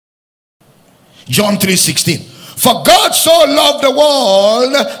John 3:16. For God so loved the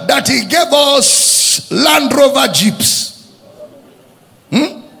world that he gave us Land Rover Jeeps.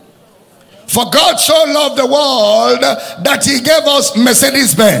 For God so loved the world that he gave us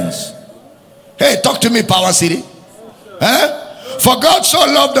Mercedes Benz. Hey, talk to me, Power City. For God so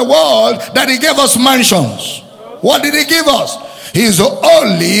loved the world that he gave us mansions. What did he give us? His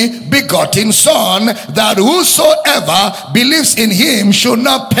only begotten Son, that whosoever believes in him should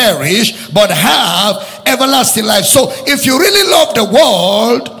not perish but have everlasting life. So if you really love the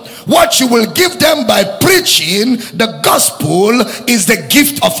world, what you will give them by preaching the gospel is the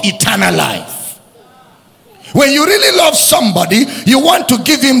gift of eternal life. When you really love somebody, you want to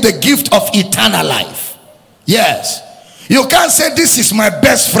give him the gift of eternal life. Yes. You can't say this is my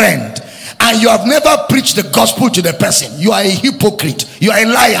best friend and you have never preached the gospel to the person. You are a hypocrite. You are a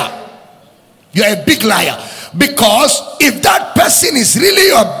liar. You are a big liar. Because if that person is really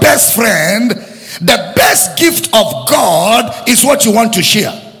your best friend, the best gift of God is what you want to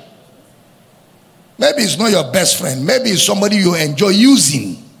share. Maybe it's not your best friend. Maybe it's somebody you enjoy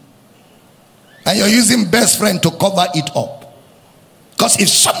using. And you're using best friend to cover it up. Because if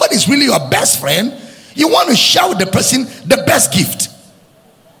somebody is really your best friend, you want to share with the person the best gift.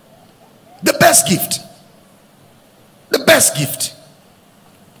 The best gift. The best gift.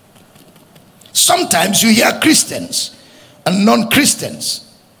 Sometimes you hear Christians and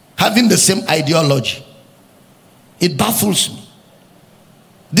non-Christians having the same ideology. It baffles me.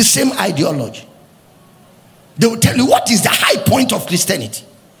 The same ideology. They will tell you, what is the high point of Christianity?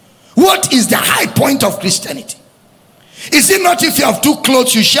 What is the high point of Christianity? Is it not if you have two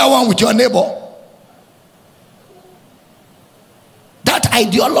clothes, you share one with your neighbor? That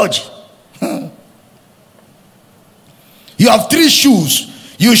ideology. You have 3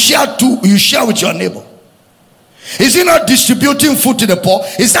 shoes, you share 2, you share with your neighbor. Is it not distributing food to the poor?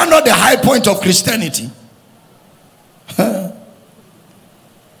 Is that not the high point of Christianity?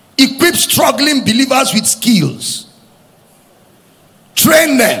 Equip struggling believers with skills.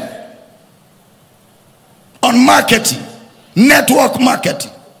 Train them on marketing, network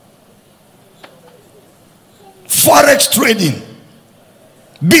marketing, forex trading,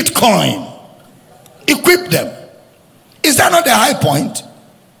 Bitcoin. Equip them. Is that not the high point?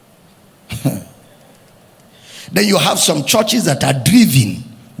 Then you have some churches that are driven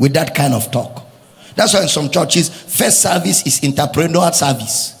with that kind of talk. That's why in some churches, first service is entrepreneurial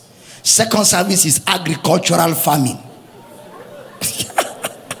service, second service is agricultural farming.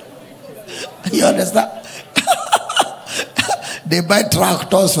 You understand? They buy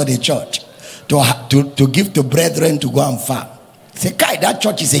tractors for the church to give to brethren to go and farm. Say, Kai, that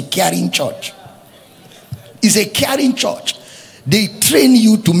church is a caring church. It's a caring church. They train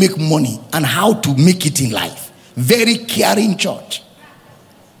you to make money and how to make it in life. Very caring church.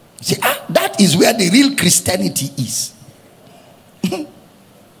 See, that is where the real Christianity is.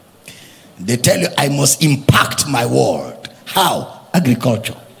 They tell you, I must impact my world. How?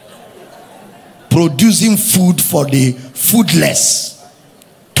 Agriculture. Producing food for the foodless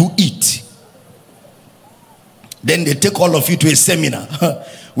to eat. Then they take all of you to a seminar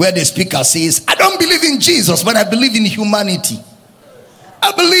where the speaker says, I don't believe in Jesus, but I believe in humanity.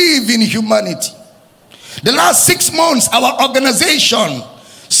 I believe in humanity. The last 6 months, our organization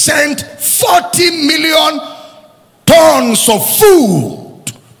sent 40 million tons of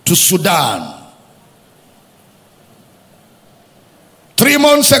food to Sudan. 3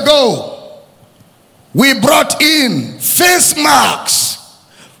 months ago, we brought in face masks,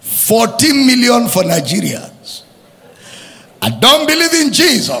 14 million for Nigerians. I don't believe in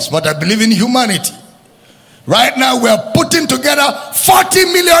Jesus, but I believe in humanity. Right now, we are putting together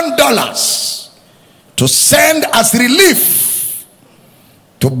 $40 million to send as relief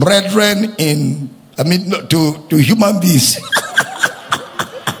to brethren to human beings.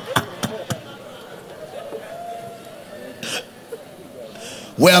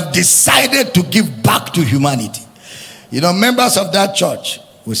 We have decided to give back to humanity. You know, members of that church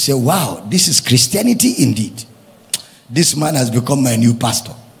will say, wow, this is Christianity indeed. This man has become my new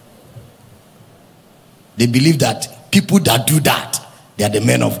pastor. They believe that people that do that, they are the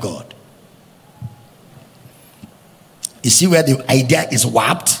men of God. You see where the idea is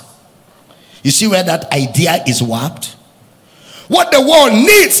warped? You see where that idea is warped? What the world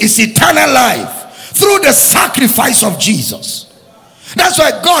needs is eternal life through the sacrifice of Jesus. That's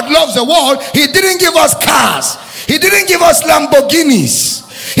why God loves the world. He didn't give us cars. He didn't give us Lamborghinis.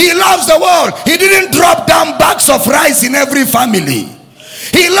 He loves the world. He didn't drop down bags of rice in every family.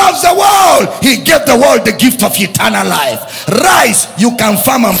 He loves the world. He gave the world the gift of eternal life. Rice, you can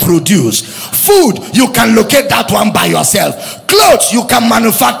farm and produce. Food, you can locate that one by yourself. clothes you can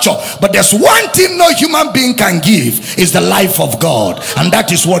manufacture, but there's one thing no human being can give, is the life of God. And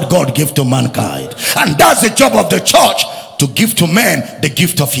that is what God gave to mankind. And that's the job of the church, to give to men the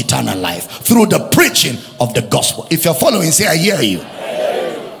gift of eternal life through the preaching of the gospel. If you're following, say, I hear you.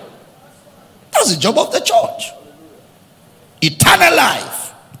 That's the job of the church. Eternal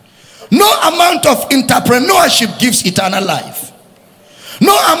life. No amount of entrepreneurship gives eternal life.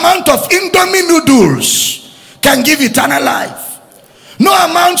 No amount of Indomie noodles can give eternal life. No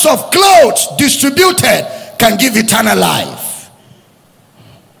amounts of clothes distributed can give eternal life.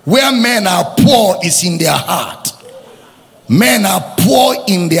 Where men are poor is in their heart. Men are poor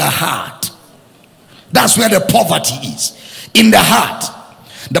in their heart. That's where the poverty is. In the heart.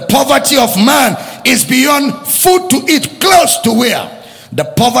 The poverty of man is beyond food to eat, clothes to wear. The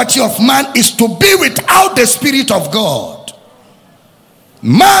poverty of man is to be without the Spirit of God.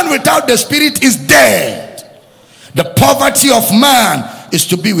 Man without the Spirit is dead. The poverty of man is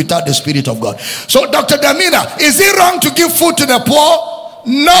to be without the Spirit of God. So, Dr. Damina, is it wrong to give food to the poor?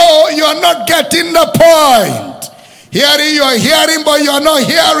 No, you're not getting the point. Hearing, you're hearing, but you're not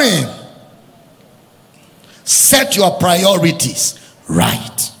hearing. Set your priorities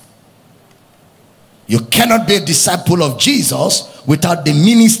right. You cannot be a disciple of Jesus without the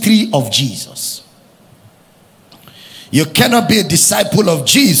ministry of Jesus. You cannot be a disciple of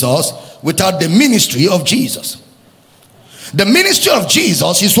Jesus without the ministry of Jesus. The ministry of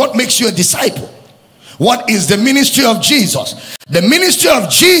Jesus is what makes you a disciple. What is the ministry of Jesus? The ministry of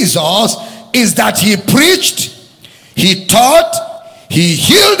Jesus is that he preached, he taught, he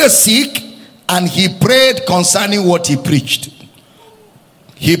healed the sick, and he prayed concerning what he preached.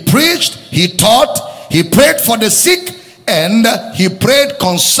 He preached, he taught, he prayed for the sick, and he prayed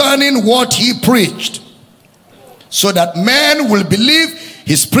concerning what he preached, so that men will believe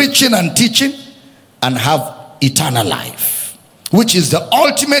his preaching and teaching and have eternal life, which is the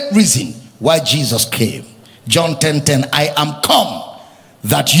ultimate reason why Jesus came. John 10:10, I am come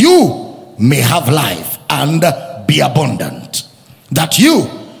that you may have life and be abundant, that you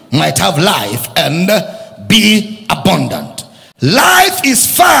might have life and be abundant. Life is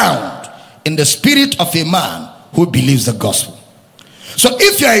found in the spirit of a man who believes the gospel. So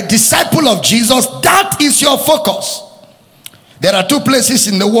if you are a disciple of Jesus, that is your focus. There are two places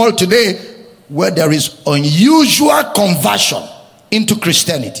in the world today where there is unusual conversion into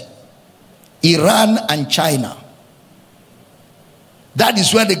Christianity: Iran and China. That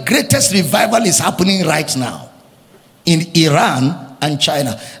is where the greatest revival is happening right now, in Iran and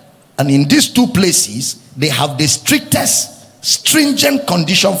China. And in these two places, they have the strictest, stringent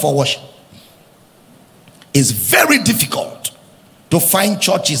condition for worship. It's very difficult to find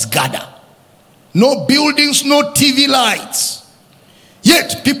churches gather. No buildings, no TV lights.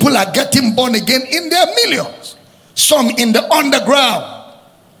 Yet people are getting born again in their millions. Some in the underground.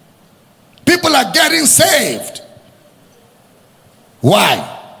 People are getting saved.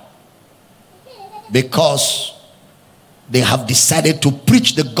 Why? Because they have decided to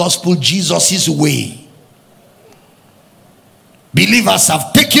preach the gospel Jesus' way. Believers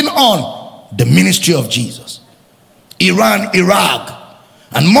have taken on the ministry of Jesus. Iran, Iraq,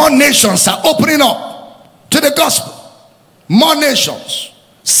 and more nations are opening up to the gospel. More nations.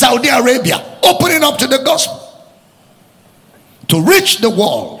 Saudi Arabia opening up to the gospel. To reach the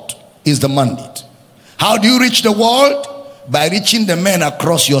world is the mandate. How do you reach the world? By reaching the men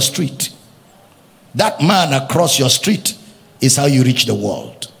across your street. That man across your street is how you reach the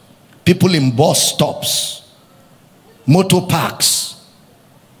world. People in bus stops, motor parks,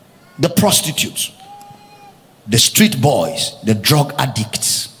 the prostitutes, the street boys, the drug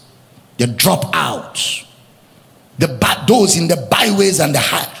addicts, the dropouts, those in the byways and the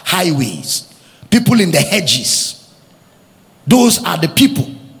highways, people in the hedges. Those are the people.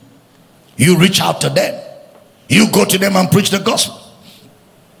 You reach out to them. You go to them and preach the gospel.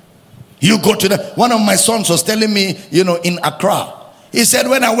 You go to them. One of my sons was telling me, in Accra, he said,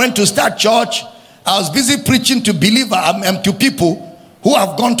 when I went to start church, I was busy preaching to believers and to people who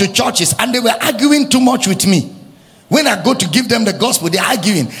have gone to churches, and they were arguing too much with me. When I go to give them the gospel, they're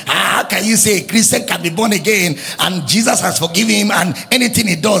arguing. How can you say a Christian can be born again and Jesus has forgiven him and anything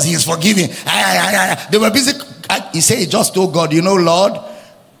he does, he is forgiven? They were busy. He said, he just told God, Lord,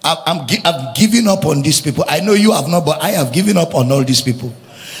 I've given up on these people. I know you have not, but I have given up on all these people.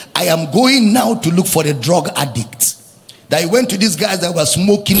 I am going now to look for the drug addicts. That he went to these guys that were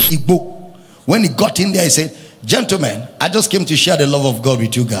smoking Igbo. When he got in there, he said, gentlemen, I just came to share the love of God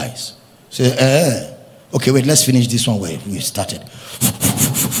with you guys. Say, okay, wait, let's finish this one where we started.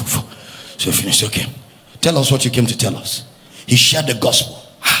 So finished, okay. Tell us what you came to tell us. He shared the gospel.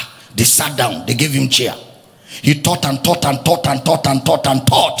 They sat down, they gave him chair. He taught and taught and taught and taught and taught and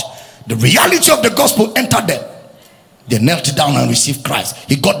taught. The reality of the gospel entered them. They knelt down and received Christ.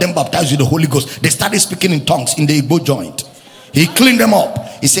 He got them baptized with the Holy Ghost. They started speaking in tongues in the Igbo joint. He cleaned them up.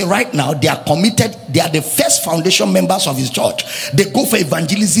 He said right now they are committed. They are the first foundation members of his church. They go for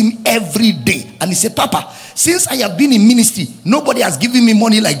evangelism every day. And he said, Papa, since I have been in ministry, nobody has given me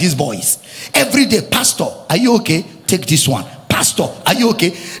money like these boys. Every day, Pastor, are you okay? Take this one. Pastor, are you okay?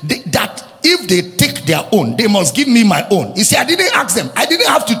 That if they take their own, they must give me my own. He said, I didn't ask them. I didn't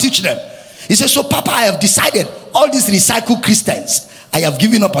have to teach them. He said, so Papa, I have decided all these recycled Christians, I have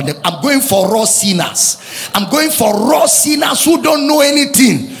given up on them. I'm going for raw sinners. I'm going for raw sinners who don't know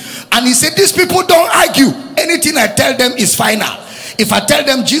anything. And he said, these people don't argue. Anything I tell them is final. If I tell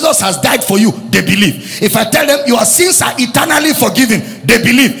them Jesus has died for you, they believe. If I tell them your sins are eternally forgiven, they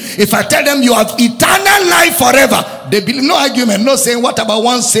believe. If I tell them you have eternal life forever, they believe. No argument, no saying what about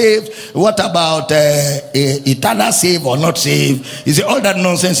one saved, what about eternal saved or not saved. He said all that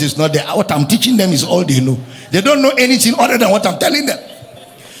nonsense is not there. What I'm teaching them is all they know. They don't know anything other than what I'm telling them.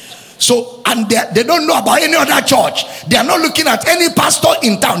 So, and they don't know about any other church. They are not looking at any pastor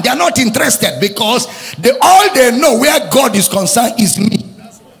in town. They are not interested because all they know where God is concerned is me.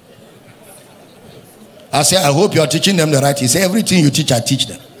 I say, I hope you are teaching them the right. He said, everything you teach, I teach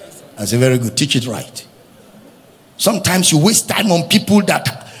them. I say, very good, teach it right. Sometimes you waste time on people that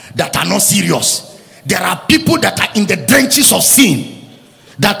are not serious. There are people that are in the trenches of sin,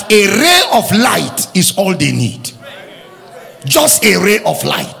 that a ray of light is all they need. Just a ray of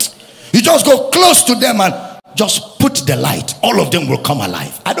light. You just go close to them and just put the light. All of them will come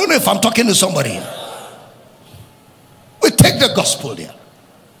alive. I don't know if I'm talking to somebody here. We take the gospel there.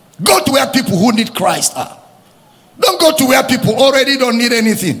 Go to where people who need Christ are. Don't go to where people already don't need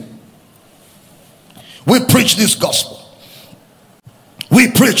anything. We preach this gospel.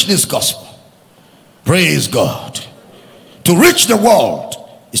 We preach this gospel. Praise God. To reach the world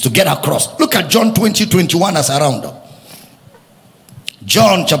is to get across. Look at John 20:21 as a roundup.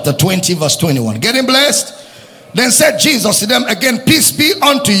 John chapter 20 verse 21. Getting blessed? Then said Jesus to them again, peace be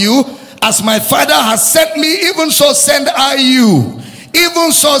unto you. As my Father has sent me, even so send I you.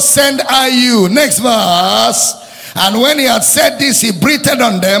 Even so send I you. Next verse. And when he had said this, he breathed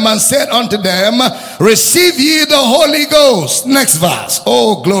on them and said unto them, receive ye the Holy Ghost. Next verse.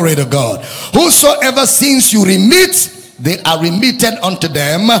 Oh, glory to God. Whosoever sins you remit, they are remitted unto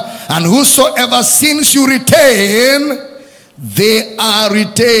them. And whosoever sins you retain, they are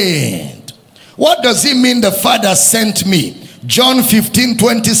retained. What does it mean the Father sent me? John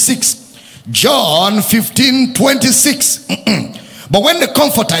 15:26. John 15:26. But when the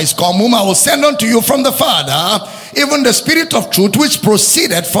Comforter is come, whom I will send unto you from the Father, even the Spirit of truth which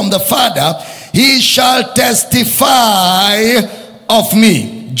proceeded from the Father, he shall testify of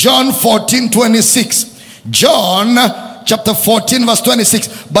me. John 14:26. John chapter 14 verse 26.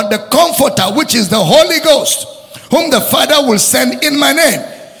 But the Comforter, which is the Holy Ghost, whom the Father will send in my name,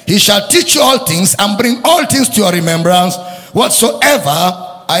 he shall teach you all things and bring all things to your remembrance,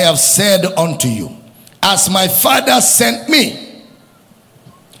 whatsoever I have said unto you. As my Father sent me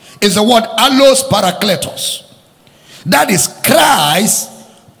is the word allos parakletos. That is Christ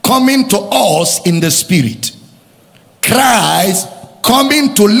coming to us in the Spirit. Christ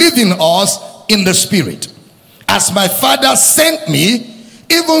coming to live in us in the Spirit. As my Father sent me,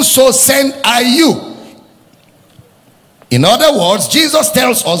 even so send I you. In other words, Jesus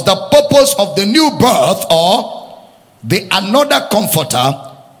tells us the purpose of the new birth or the another Comforter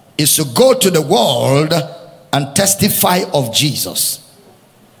is to go to the world and testify of Jesus.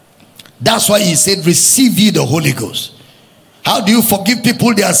 That's why he said, receive ye the Holy Ghost. How do you forgive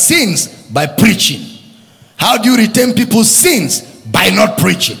people their sins? By preaching. How do you retain people's sins? By not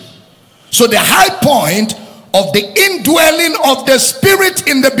preaching. So the high point of the indwelling of the Spirit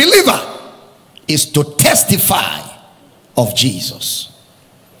in the believer is to testify of Jesus.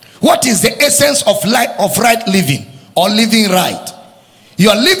 What is the essence of right living or living right?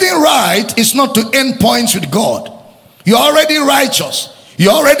 Your living right is not to end points with God. You're already righteous.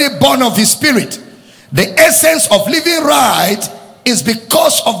 You're already born of his Spirit. The essence of living right is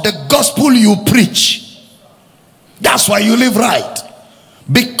because of the gospel you preach. That's why you live right.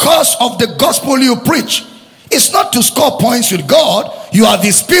 Because of the gospel you preach. It's not to score points with God. You have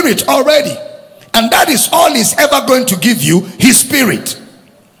his Spirit already. And that is all he's ever going to give you, his Spirit.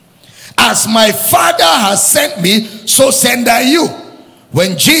 As my Father has sent me, so send I you.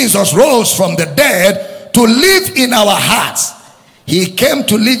 When Jesus rose from the dead to live in our hearts, he came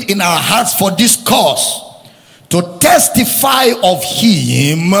to live in our hearts for this cause, to testify of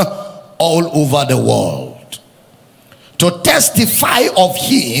him all over the world. To testify of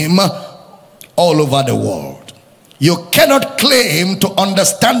him all over the world. You cannot claim to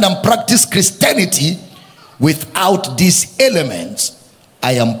understand and practice Christianity without these elements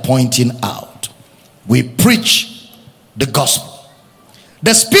I am pointing out. We preach the gospel.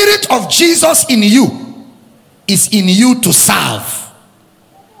 The Spirit of Jesus in you is in you to serve.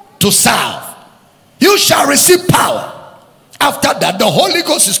 To serve. You shall receive power. After that, the Holy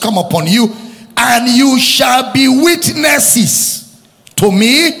Ghost is come upon you, and you shall be witnesses to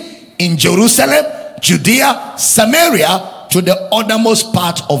me in Jerusalem, Judea, Samaria, to the uttermost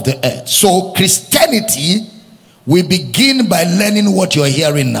part of the earth. So Christianity, we begin by learning what you're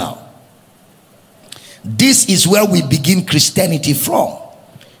hearing now. This is where we begin Christianity from.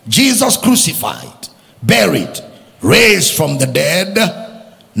 Jesus crucified, buried, raised from the dead,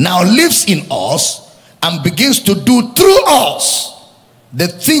 now lives in us and begins to do through us the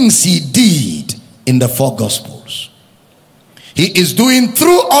things he did in the 4 Gospels. He is doing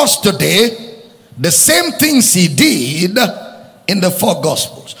through us today the same things he did in the 4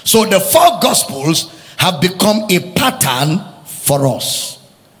 Gospels. So the 4 Gospels have become a pattern for us.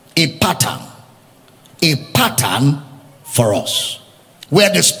 A pattern. A pattern for us. Where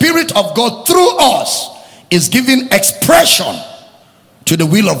the Spirit of God through us is giving expression to the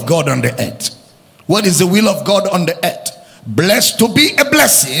will of God on the earth. What is the will of God on the earth? Blessed to be a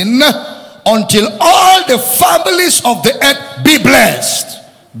blessing until all the families of the earth be blessed.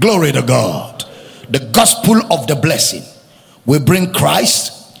 Glory to God. The gospel of the blessing. We bring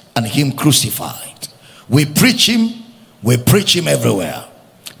Christ and him crucified. We preach him everywhere.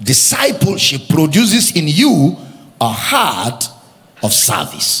 Discipleship produces in you a heart of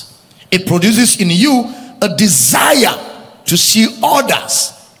service. It produces in you a desire to see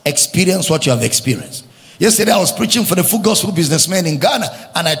others experience what you have experienced. Yesterday I was preaching for the full gospel businessmen in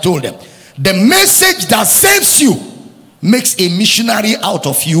Ghana, and I told them the message that saves you makes a missionary out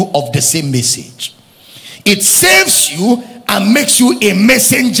of you of the same message. It saves you and makes you a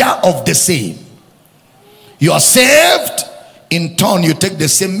messenger of the same. You are saved, in turn you take the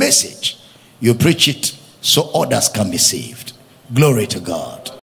same message, you preach it so others can be saved. Glory to God.